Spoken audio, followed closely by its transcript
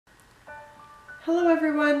Hello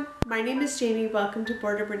everyone, my name is Jamie. Welcome to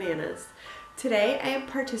Border Bananas. Today I am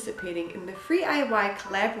participating in the free DIY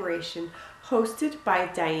collaboration hosted by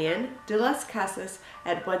Diane de las Casas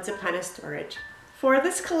at Once Upon a Storage. For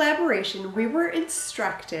this collaboration, we were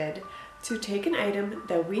instructed to take an item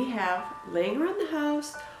that we have laying around the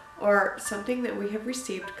house or something that we have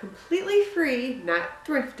received completely free, not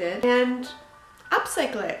thrifted, and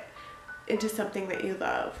upcycle it into something that you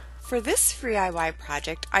love. For this free DIY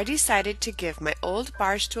project, I decided to give my old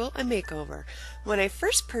bar stool a makeover. When I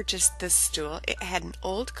first purchased this stool, it had an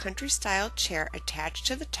old country-style chair attached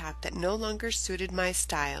to the top that no longer suited my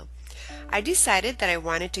style. I decided that I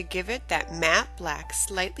wanted to give it that matte black,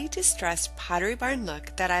 slightly distressed Pottery Barn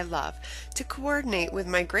look that I love to coordinate with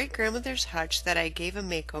my great-grandmother's hutch that I gave a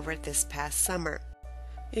makeover this past summer.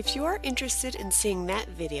 If you are interested in seeing that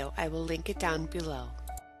video, I will link it down below.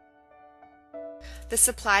 The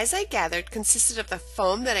supplies I gathered consisted of the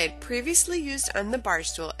foam that I had previously used on the bar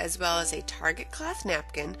stool, as well as a Target cloth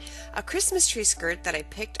napkin, a Christmas tree skirt that I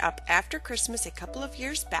picked up after Christmas a couple of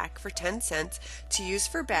years back for 10 cents to use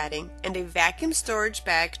for batting, and a vacuum storage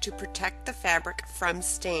bag to protect the fabric from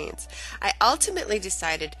stains. I ultimately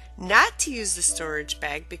decided not to use the storage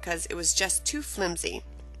bag because it was just too flimsy.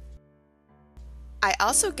 I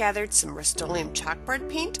also gathered some Rust-Oleum chalkboard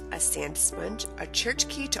paint, a sand sponge, a church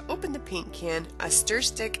key to open the paint can, a stir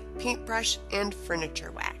stick, paintbrush, and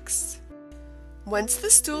furniture wax. Once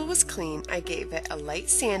the stool was clean, I gave it a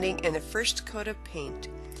light sanding and a first coat of paint.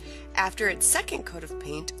 After its second coat of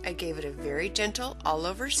paint, I gave it a very gentle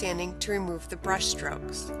all-over sanding to remove the brush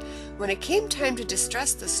strokes. When it came time to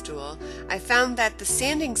distress the stool, I found that the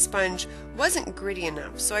sanding sponge wasn't gritty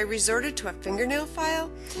enough, so I resorted to a fingernail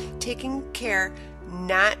file, taking care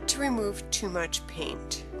not to remove too much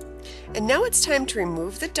paint. And now it's time to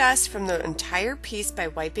remove the dust from the entire piece by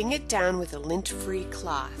wiping it down with a lint-free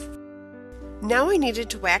cloth. Now I needed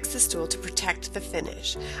to wax the stool to protect the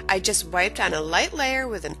finish. I just wiped on a light layer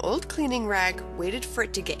with an old cleaning rag, waited for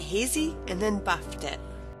it to get hazy, and then buffed it.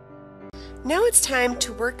 Now it's time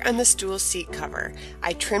to work on the stool seat cover.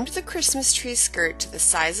 I trimmed the Christmas tree skirt to the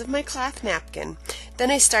size of my cloth napkin. Then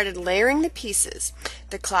I started layering the pieces.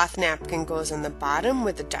 The cloth napkin goes on the bottom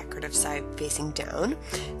with the decorative side facing down,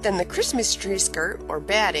 then the Christmas tree skirt or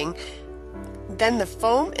batting, then the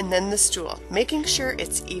foam, and then the stool, making sure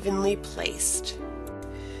it's evenly placed.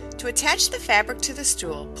 To attach the fabric to the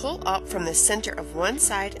stool, pull up from the center of one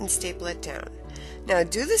side and staple it down. Now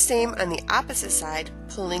do the same on the opposite side,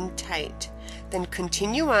 pulling tight. Then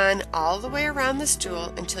continue on all the way around the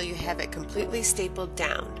stool until you have it completely stapled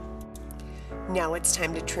down. Now it's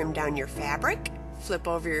time to trim down your fabric, flip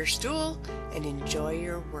over your stool, and enjoy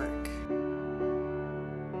your work.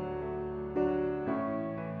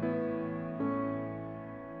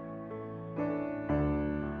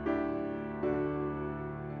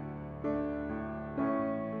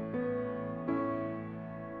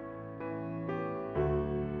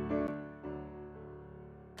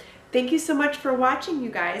 Thank you so much for watching, you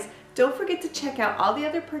guys. Don't forget to check out all the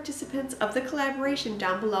other participants of the collaboration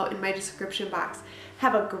down below in my description box.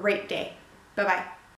 Have a great day. Bye-bye.